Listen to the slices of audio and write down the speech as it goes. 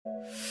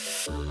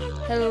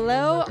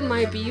Hello,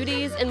 my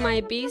beauties and my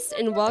beasts,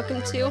 and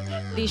welcome to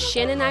the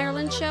Shannon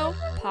Ireland Show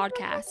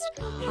podcast.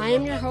 I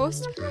am your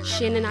host,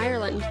 Shannon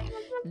Ireland.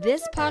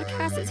 This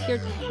podcast is here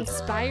to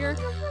inspire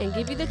and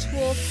give you the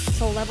tools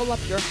to level up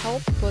your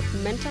health both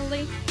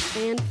mentally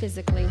and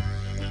physically.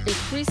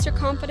 Increase your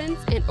confidence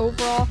and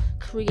overall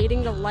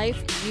creating the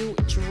life you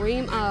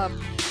dream of.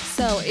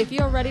 So if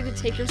you're ready to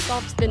take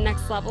yourself to the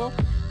next level,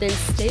 then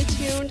stay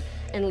tuned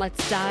and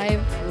let's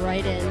dive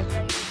right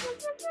in.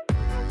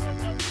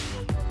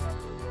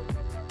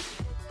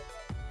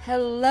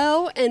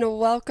 Hello and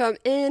welcome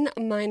in.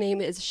 My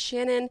name is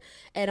Shannon,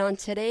 and on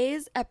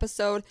today's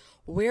episode,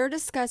 we're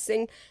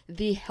discussing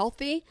the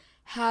healthy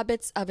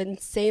habits of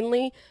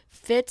insanely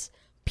fit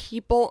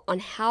people on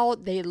how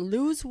they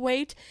lose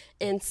weight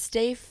and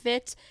stay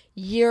fit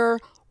year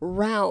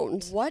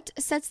round. What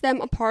sets them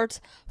apart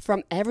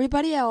from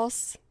everybody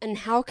else, and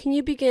how can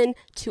you begin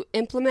to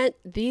implement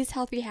these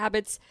healthy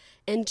habits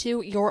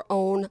into your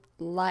own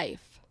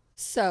life?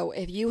 So,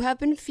 if you have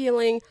been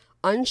feeling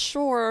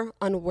unsure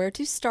on where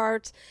to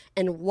start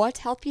and what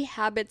healthy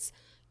habits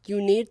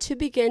you need to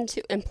begin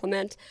to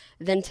implement,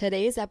 then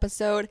today's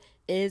episode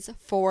is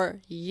for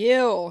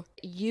you.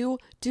 You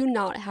do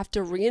not have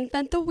to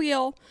reinvent the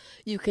wheel.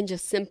 You can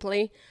just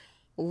simply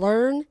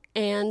learn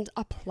and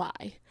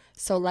apply.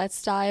 So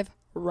let's dive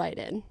right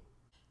in.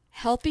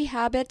 Healthy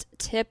habit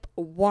tip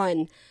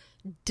 1,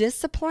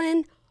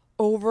 discipline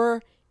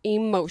over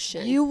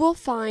emotion. You will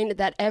find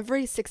that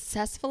every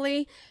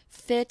successfully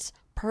fit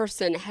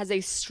person has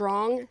a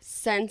strong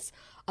sense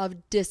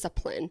of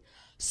discipline,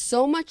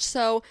 so much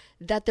so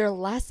that they're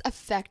less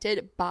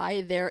affected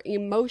by their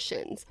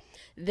emotions.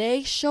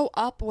 They show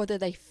up whether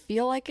they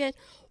feel like it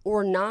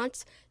or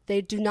not.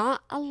 They do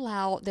not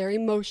allow their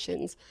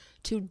emotions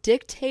to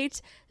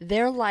dictate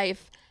their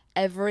life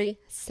every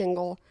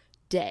single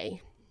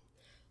day.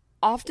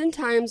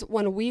 Oftentimes,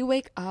 when we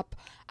wake up,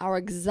 our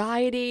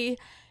anxiety,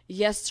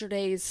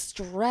 yesterday's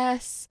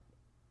stress,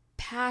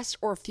 past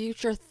or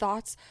future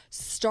thoughts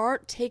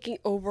start taking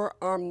over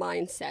our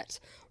mindset,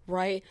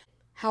 right?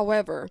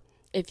 However,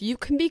 if you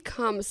can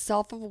become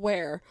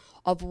self-aware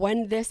of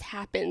when this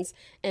happens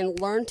and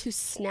learn to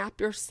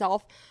snap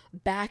yourself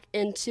back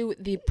into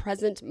the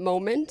present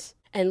moment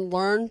and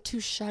learn to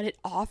shut it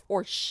off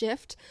or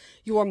shift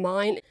your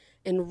mind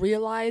and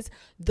realize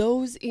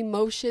those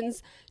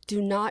emotions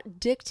do not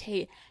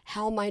dictate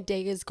how my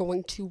day is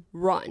going to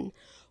run.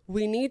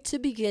 We need to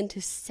begin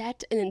to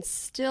set and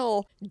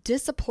instill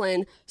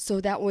discipline so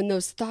that when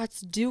those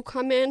thoughts do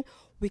come in,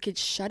 we could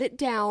shut it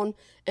down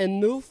and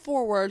move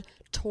forward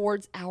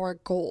towards our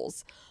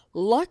goals.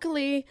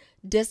 Luckily,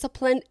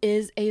 discipline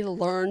is a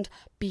learned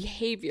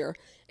behavior.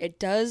 It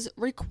does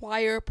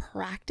require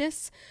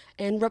practice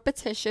and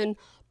repetition,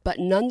 but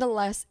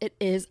nonetheless, it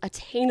is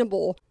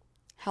attainable.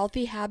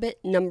 Healthy habit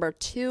number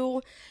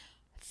 2,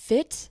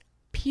 fit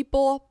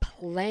people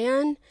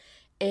plan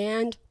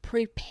and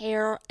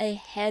prepare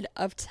ahead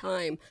of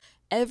time.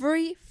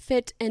 Every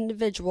fit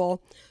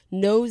individual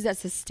knows that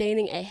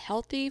sustaining a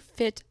healthy,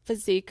 fit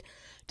physique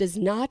does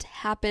not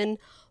happen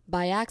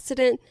by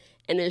accident,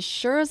 and as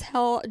sure as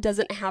hell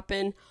doesn't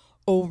happen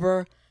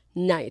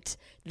overnight.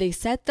 They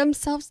set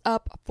themselves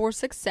up for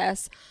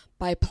success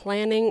by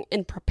planning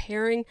and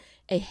preparing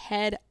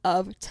ahead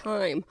of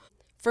time.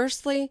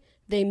 Firstly,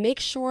 they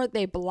make sure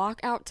they block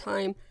out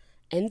time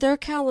in their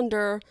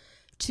calendar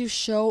to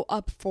show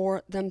up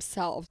for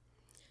themselves.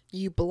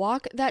 You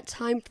block that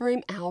time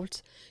frame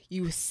out,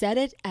 you set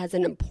it as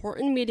an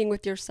important meeting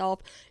with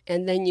yourself,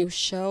 and then you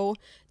show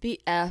the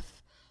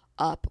F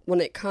up when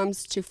it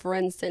comes to, for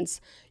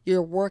instance,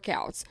 your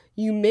workouts.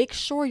 You make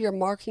sure you're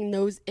marking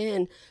those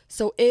in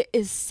so it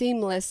is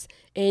seamless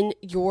in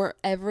your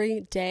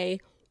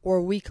everyday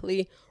or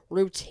weekly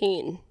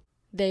routine.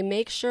 They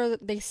make sure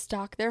that they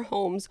stock their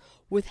homes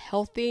with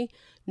healthy,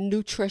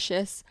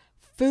 nutritious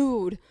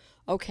food.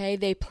 Okay,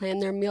 they plan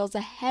their meals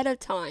ahead of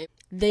time.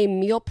 They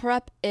meal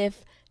prep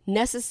if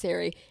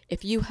necessary.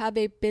 If you have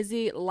a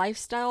busy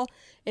lifestyle,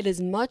 it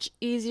is much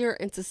easier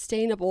and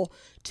sustainable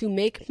to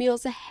make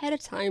meals ahead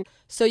of time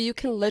so you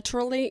can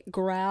literally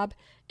grab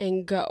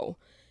and go.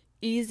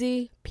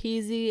 Easy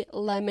peasy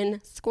lemon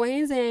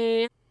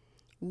squeezy.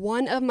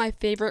 One of my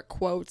favorite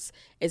quotes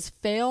is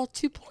fail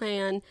to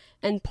plan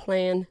and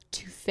plan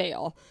to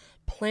fail.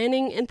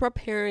 Planning and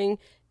preparing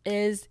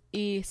is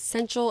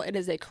essential. It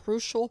is a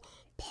crucial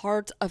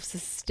part of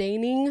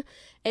sustaining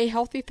a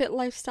healthy, fit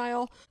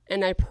lifestyle.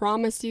 And I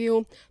promise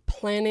you,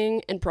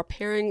 planning and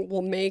preparing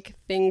will make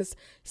things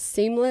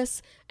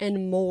seamless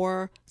and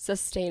more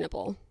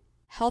sustainable.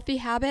 Healthy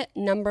habit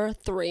number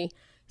 3,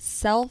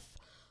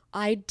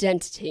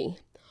 self-identity.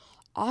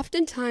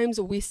 Oftentimes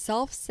we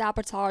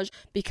self-sabotage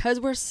because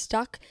we're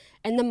stuck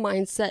in the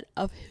mindset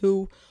of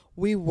who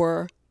we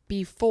were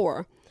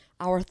before.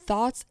 Our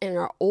thoughts and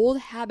our old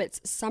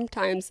habits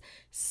sometimes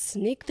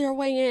sneak their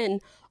way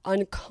in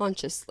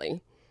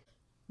unconsciously.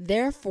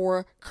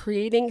 Therefore,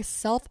 creating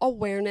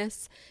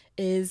self-awareness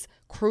is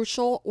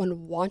crucial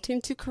when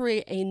wanting to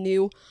create a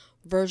new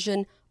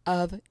version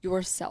of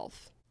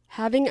yourself.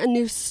 Having a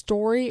new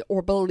story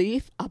or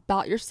belief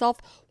about yourself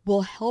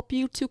will help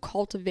you to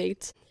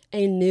cultivate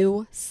a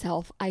new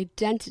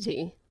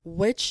self-identity,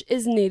 which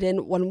is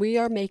needed when we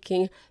are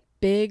making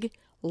big,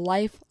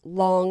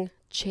 lifelong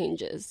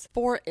changes.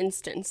 For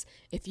instance,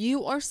 if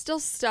you are still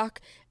stuck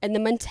in the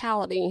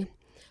mentality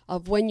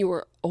of when you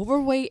were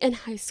overweight in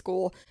high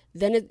school,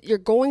 then you're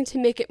going to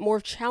make it more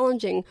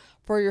challenging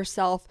for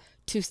yourself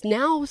to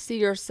now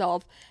see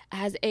yourself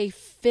as a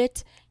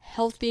fit,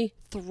 healthy,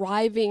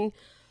 thriving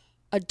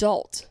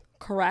adult,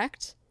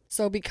 correct?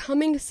 So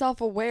becoming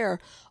self-aware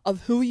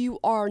of who you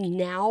are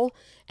now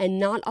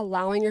and not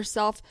allowing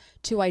yourself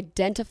to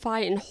identify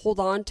and hold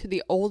on to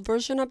the old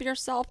version of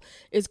yourself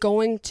is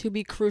going to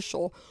be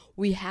crucial.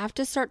 We have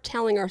to start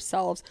telling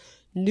ourselves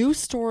new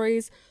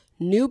stories,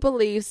 new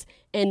beliefs,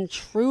 and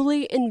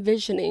truly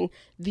envisioning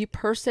the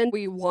person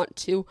we want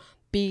to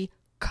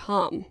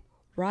become,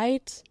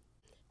 right?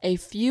 A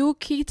few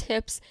key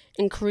tips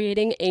in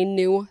creating a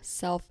new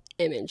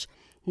self-image.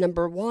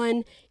 Number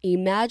 1,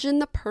 imagine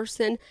the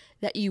person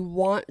that you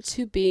want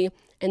to be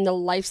and the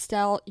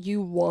lifestyle you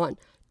want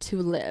to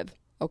live,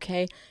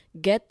 okay?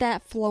 Get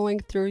that flowing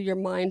through your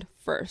mind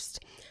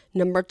first.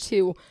 Number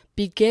 2,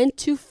 begin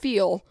to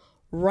feel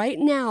right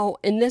now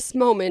in this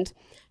moment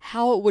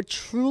how it would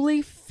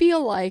truly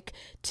feel like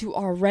to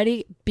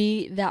already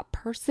be that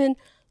person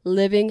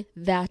living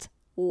that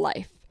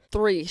life.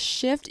 3,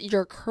 shift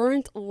your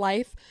current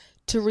life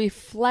to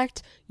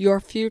reflect your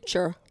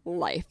future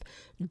life.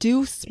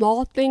 Do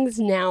small things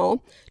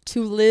now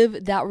to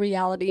live that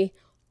reality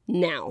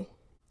now.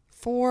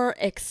 4,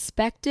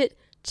 expect it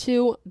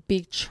to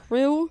be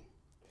true.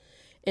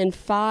 And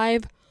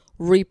 5,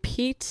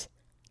 repeat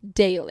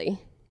daily.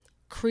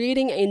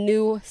 Creating a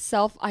new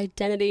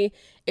self-identity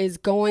is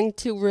going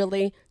to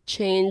really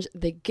change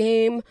the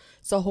game.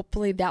 So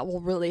hopefully that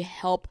will really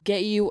help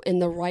get you in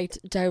the right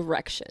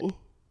direction.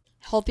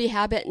 Healthy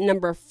habit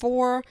number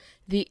 4,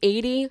 the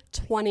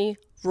 80-20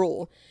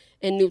 rule.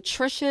 In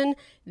nutrition,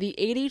 the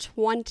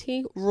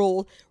 80-20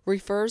 rule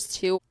refers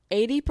to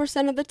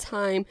 80% of the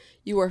time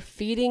you are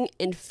feeding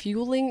and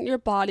fueling your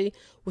body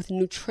with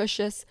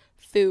nutritious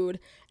food,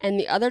 and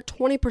the other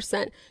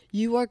 20%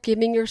 you are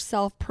giving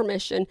yourself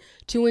permission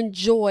to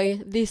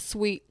enjoy the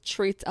sweet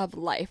treats of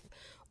life,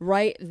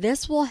 right?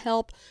 This will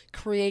help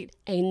create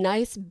a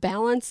nice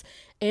balance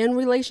and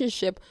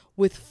relationship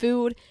with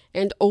food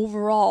and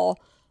overall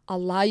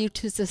allow you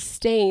to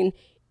sustain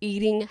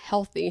eating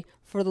healthy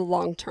for the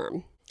long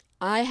term.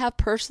 I have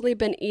personally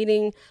been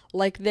eating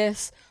like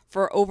this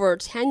for over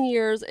 10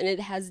 years, and it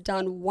has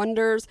done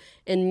wonders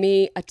in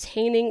me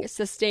attaining,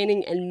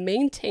 sustaining, and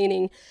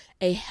maintaining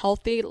a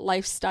healthy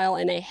lifestyle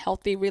and a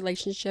healthy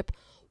relationship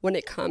when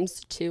it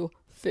comes to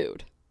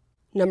food.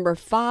 Number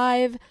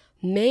 5,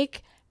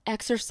 make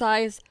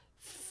exercise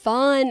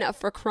fun,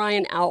 for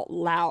crying out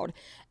loud.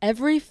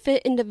 Every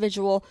fit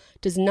individual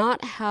does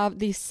not have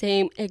the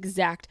same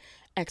exact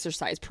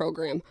exercise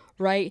program,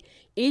 right?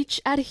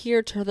 Each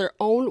adhere to their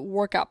own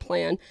workout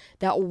plan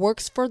that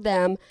works for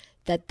them,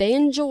 that they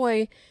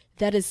enjoy,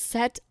 that is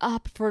set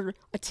up for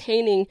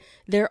attaining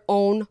their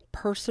own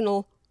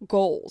personal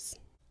goals.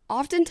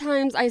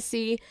 Oftentimes I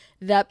see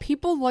that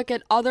people look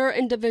at other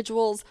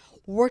individuals'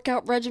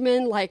 workout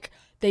regimen like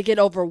they get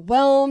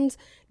overwhelmed.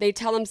 They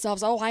tell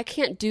themselves, oh, I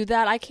can't do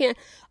that. I can't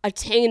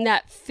attain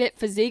that fit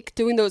physique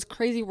doing those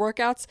crazy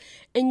workouts.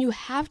 And you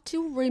have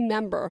to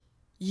remember,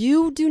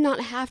 you do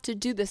not have to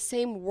do the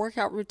same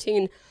workout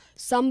routine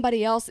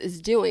somebody else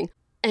is doing.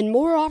 And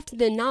more often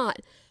than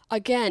not,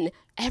 again,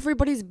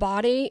 everybody's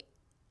body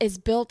is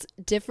built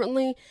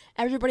differently.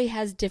 Everybody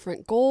has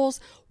different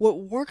goals. What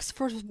works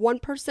for one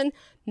person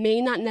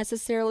may not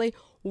necessarily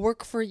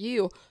work for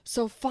you.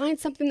 So find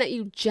something that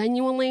you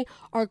genuinely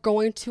are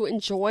going to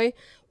enjoy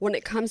when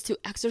it comes to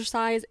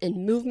exercise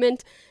and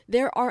movement.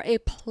 There are a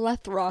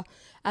plethora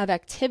of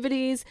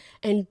activities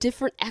and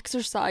different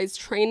exercise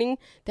training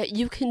that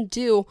you can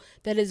do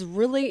that is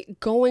really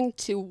going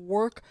to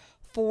work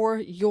for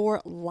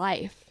your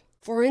life.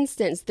 For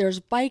instance, there's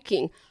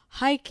biking,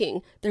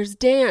 hiking, there's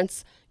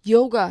dance,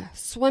 yoga,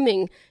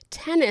 swimming,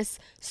 tennis,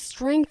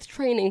 strength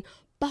training,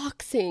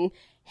 boxing,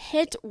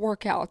 HIIT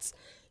workouts,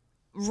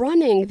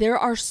 running. There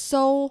are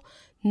so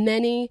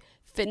many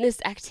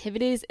fitness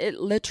activities. It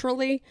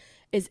literally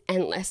is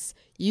endless.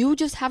 You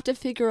just have to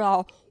figure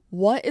out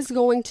what is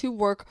going to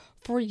work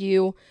for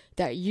you,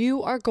 that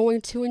you are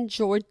going to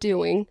enjoy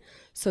doing,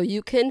 so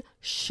you can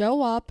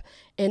show up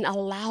and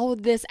allow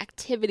this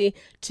activity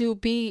to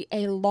be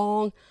a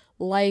long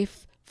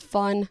life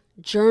fun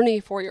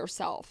journey for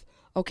yourself,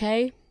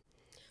 okay?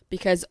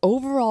 Because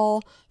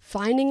overall,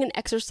 finding an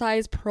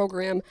exercise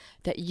program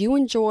that you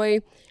enjoy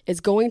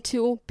is going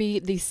to be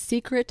the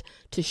secret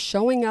to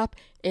showing up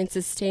and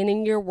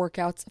sustaining your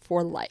workouts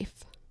for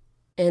life.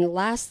 And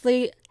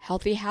lastly,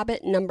 healthy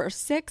habit number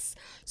 6,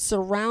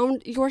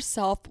 surround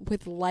yourself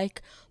with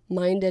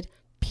like-minded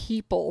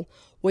people.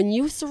 When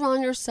you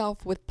surround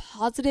yourself with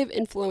positive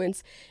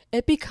influence,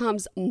 it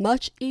becomes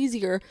much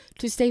easier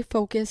to stay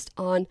focused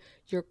on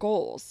your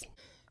goals.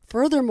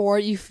 Furthermore,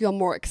 you feel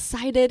more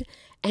excited,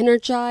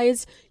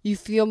 energized, you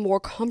feel more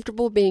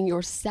comfortable being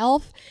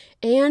yourself,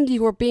 and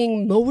you are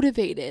being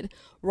motivated,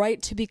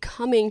 right, to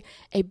becoming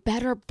a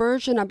better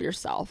version of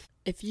yourself.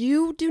 If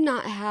you do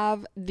not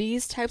have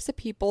these types of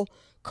people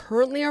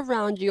currently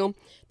around you,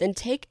 then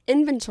take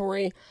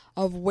inventory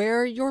of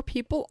where your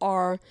people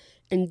are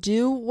and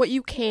do what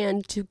you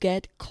can to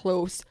get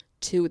close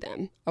to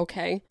them,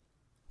 okay?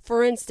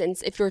 For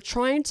instance, if you're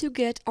trying to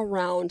get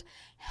around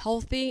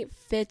healthy,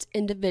 fit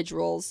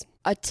individuals,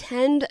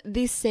 attend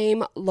the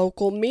same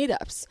local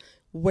meetups.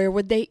 Where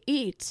would they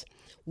eat?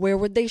 Where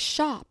would they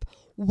shop?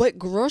 What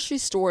grocery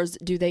stores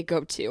do they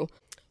go to?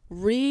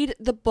 Read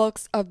the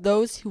books of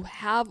those who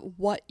have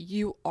what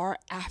you are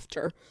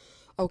after.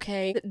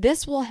 Okay,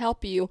 this will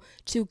help you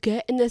to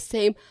get in the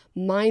same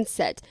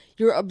mindset.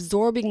 You're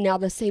absorbing now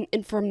the same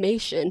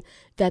information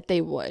that they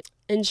would.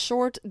 In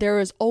short, there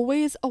is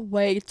always a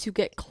way to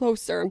get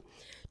closer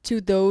to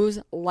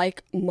those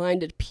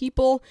like-minded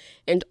people,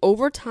 and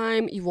over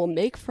time you will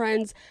make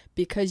friends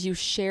because you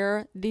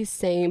share the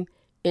same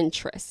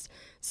interests.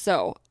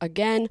 So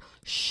again,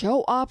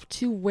 show up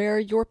to where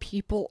your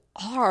people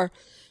are.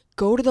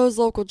 Go to those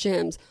local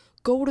gyms.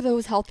 Go to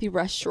those healthy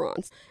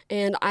restaurants,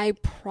 and I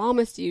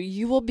promise you,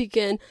 you will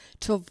begin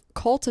to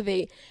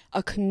cultivate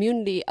a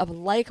community of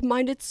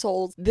like-minded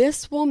souls.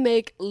 This will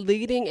make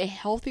leading a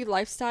healthy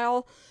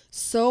lifestyle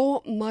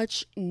so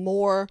much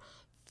more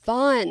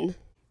fun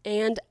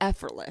and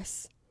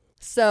effortless.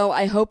 So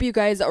I hope you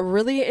guys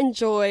really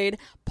enjoyed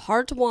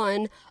part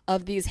 1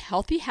 of these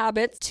healthy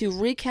habits. To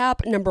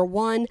recap, number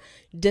 1,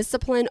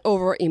 discipline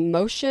over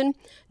emotion.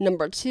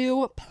 Number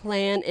 2,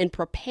 plan and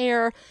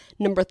prepare.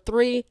 Number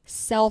 3,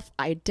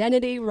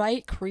 self-identity,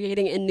 right?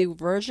 Creating a new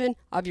version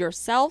of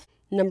yourself.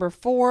 Number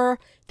 4,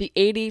 the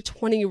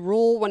 80-20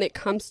 rule when it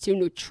comes to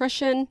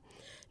nutrition.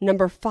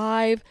 Number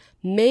 5,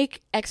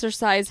 make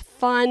exercise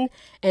fun.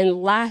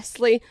 And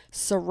lastly,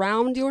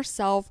 surround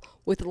yourself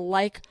with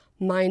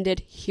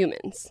like-minded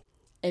humans.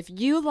 If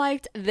you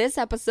liked this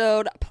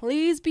episode,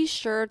 please be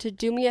sure to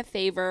do me a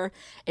favor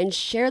and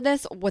share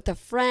this with a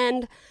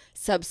friend,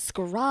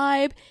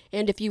 subscribe,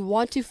 and if you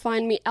want to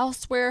find me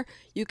elsewhere,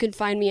 you can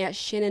find me at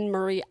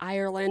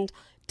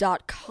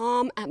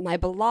shannonmarieireland.com at my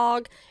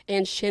blog,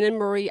 and Shannon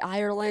Marie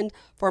Ireland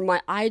for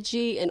my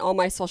IG and all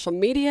my social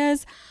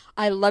medias.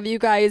 I love you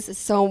guys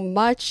so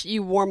much.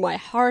 You warm my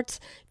heart.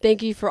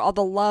 Thank you for all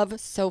the love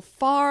so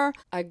far.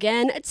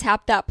 Again,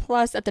 tap that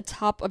plus at the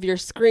top of your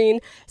screen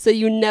so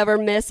you never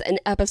miss an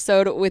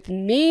episode with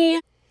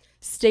me.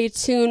 Stay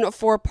tuned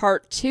for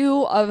part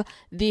 2 of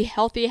the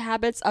healthy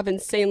habits of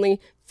insanely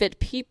fit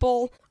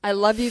people. I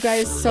love you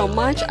guys so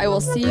much. I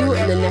will see you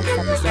in the next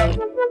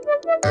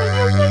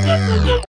episode.